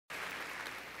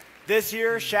This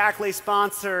year, Shaklee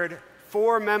sponsored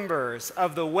 4 members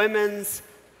of the women's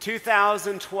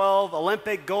 2012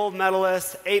 Olympic gold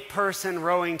medalist 8-person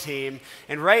rowing team.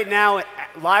 And right now,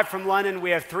 live from London,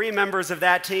 we have 3 members of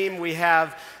that team. We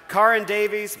have Karin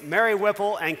Davies, Mary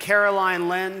Whipple, and Caroline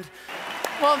Lind.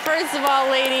 Well, first of all,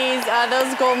 ladies,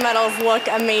 those gold medals look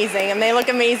amazing, and they look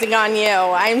amazing on you.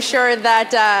 I'm sure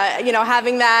that,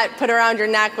 having that put around your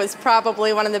neck was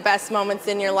probably one of the best moments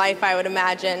in your life, I would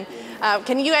imagine.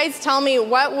 Can you guys tell me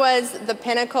what was the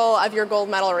pinnacle of your gold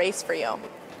medal race for you?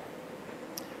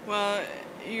 Well,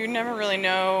 you never really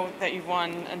know that you've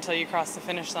won until you cross the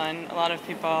finish line. A lot of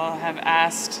people have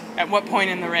asked, at what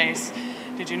point in the race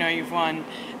did you know you've won?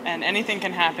 And anything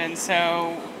can happen,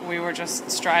 so we were just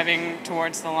striving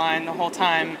towards the line the whole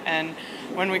time. And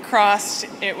when we crossed,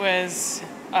 it was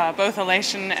both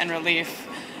elation and relief.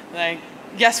 Like,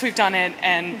 yes, we've done it,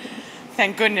 and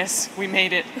thank goodness we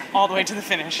made it all the way to the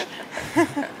finish.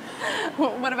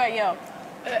 What about you?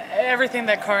 Everything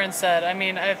that Karin said. I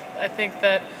mean, I think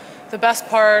that the best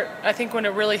part, I think when it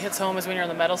really hits home is when you're on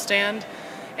the medal stand.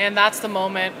 And that's the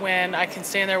moment when I can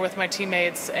stand there with my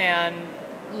teammates and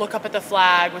look up at the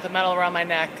flag with a medal around my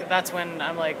neck. That's when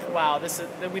I'm like, wow,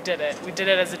 we did it. We did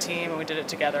it as a team, and we did it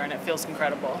together, and it feels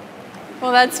incredible.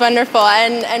 Well, that's wonderful.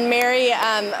 And Mary,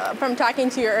 from talking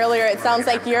to you earlier, it sounds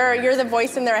like you're the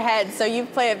voice in their head, so you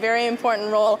play a very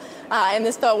important role in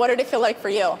this boat. What did it feel like for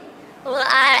you? Well,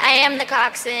 I am the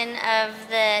coxswain of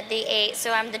the 8,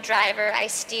 so I'm the driver. I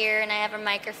steer, and I have a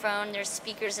microphone. There's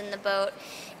speakers in the boat.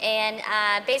 And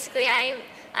basically,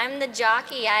 I'm the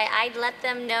jockey. I let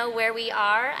them know where we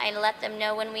are. I let them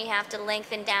know when we have to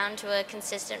lengthen down to a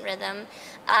consistent rhythm.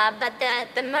 But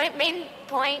the main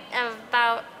point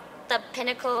about the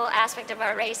pinnacle aspect of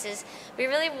our race is we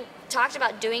really talked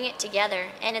about doing it together,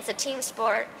 and it's a team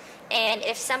sport. And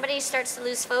if somebody starts to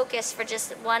lose focus for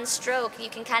just one stroke, you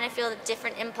can kind of feel the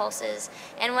different impulses.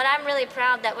 And what I'm really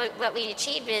proud that what we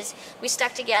achieved is we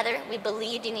stuck together, we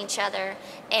believed in each other,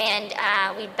 and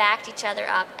we backed each other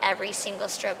up every single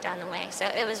stroke down the way. So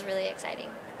it was really exciting.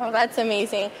 Oh, that's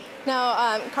amazing.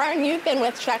 Now, Karin, you've been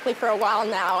with Shaklee for a while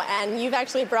now, and you've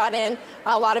actually brought in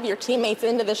a lot of your teammates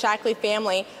into the Shaklee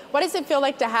family. What does it feel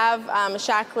like to have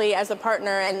Shaklee as a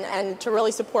partner and to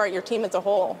really support your team as a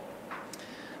whole?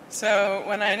 So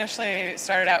when I initially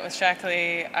started out with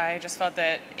Shaklee, I just felt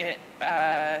that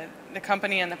the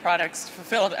company and the products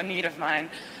fulfilled a need of mine.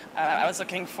 I was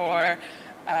looking for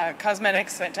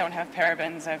cosmetics that don't have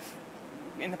parabens.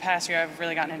 In the past year, I've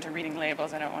really gotten into reading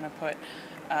labels. I don't want to put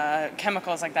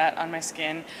chemicals like that on my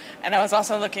skin. And I was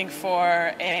also looking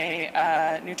for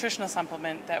a nutritional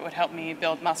supplement that would help me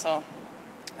build muscle.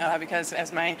 Because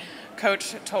as my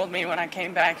coach told me when I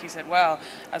came back, he said, well,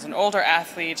 as an older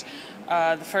athlete,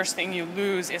 the first thing you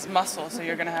lose is muscle, so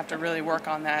you're going to have to really work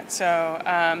on that. So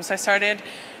I started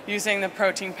using the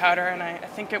protein powder, and I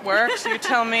think it works. You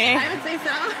tell me. I would say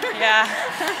so. Yeah.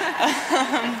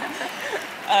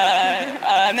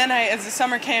 And then as the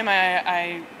summer came,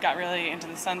 I got really into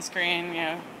the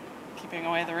sunscreen, keeping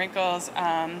away the wrinkles.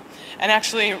 And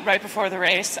actually, right before the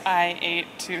race, I ate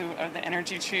 2 of the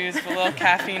energy chews with a little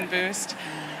caffeine boost.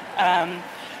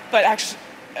 But actually,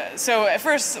 so at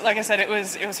first, like I said, it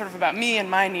was sort of about me and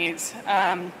my needs.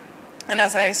 And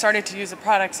as I started to use the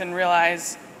products and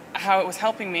realize how it was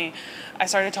helping me, I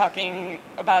started talking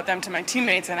about them to my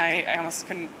teammates, and I almost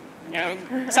couldn't,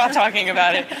 stop talking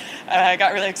about it. I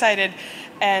got really excited.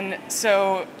 And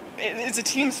so it's a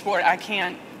team sport. I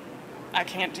can't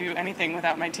do anything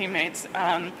without my teammates.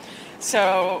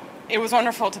 So it was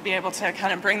wonderful to be able to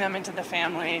kind of bring them into the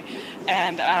family.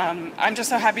 And I'm just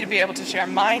so happy to be able to share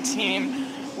my team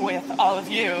with all of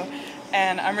you.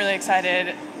 And I'm really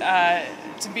excited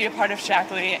to be a part of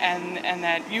Shaklee and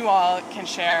that you all can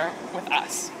share with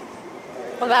us.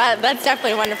 Well, that's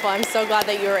definitely wonderful. I'm so glad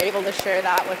that you were able to share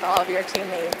that with all of your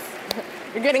teammates.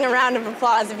 You're getting a round of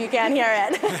applause if you can't hear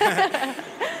it.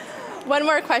 One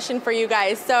more question for you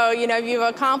guys. So, you've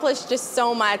accomplished just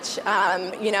so much, in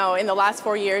the last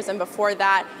 4 years and before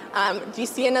that. Do you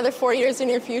see another 4 years in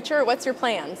your future? What's your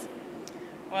plans?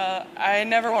 Well, I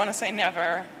never want to say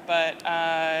never, but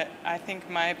I think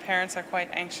my parents are quite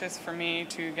anxious for me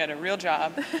to get a real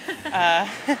job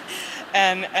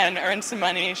and earn some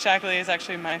money. Shaklee is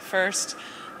actually my first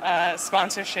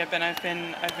sponsorship, and I've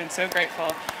been so grateful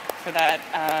for that.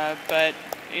 But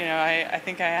I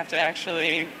think I have to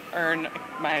actually earn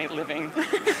my living.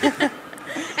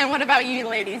 And what about you,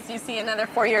 ladies? Do you see another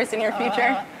 4 years in your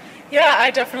future? Yeah,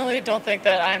 I definitely don't think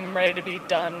that I'm ready to be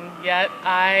done yet.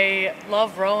 I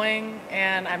love rowing,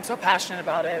 and I'm so passionate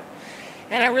about it.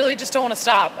 And I really just don't want to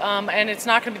stop. And it's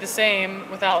not going to be the same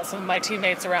without some of my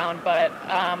teammates around, but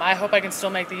I hope I can still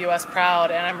make the U.S.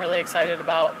 proud, and I'm really excited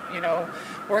about,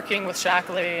 working with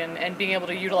Shaklee and being able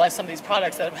to utilize some of these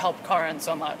products that have helped Karin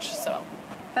so much. So.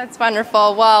 That's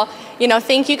wonderful. Well,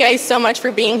 thank you guys so much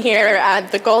for being here.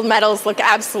 The gold medals look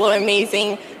absolutely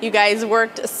amazing. You guys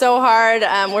worked so hard.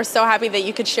 We're so happy that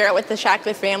you could share it with the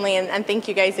Shaklee family, and thank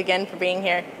you guys again for being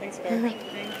here. Thanks, Barry.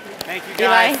 Thank you,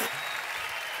 guys. Eli.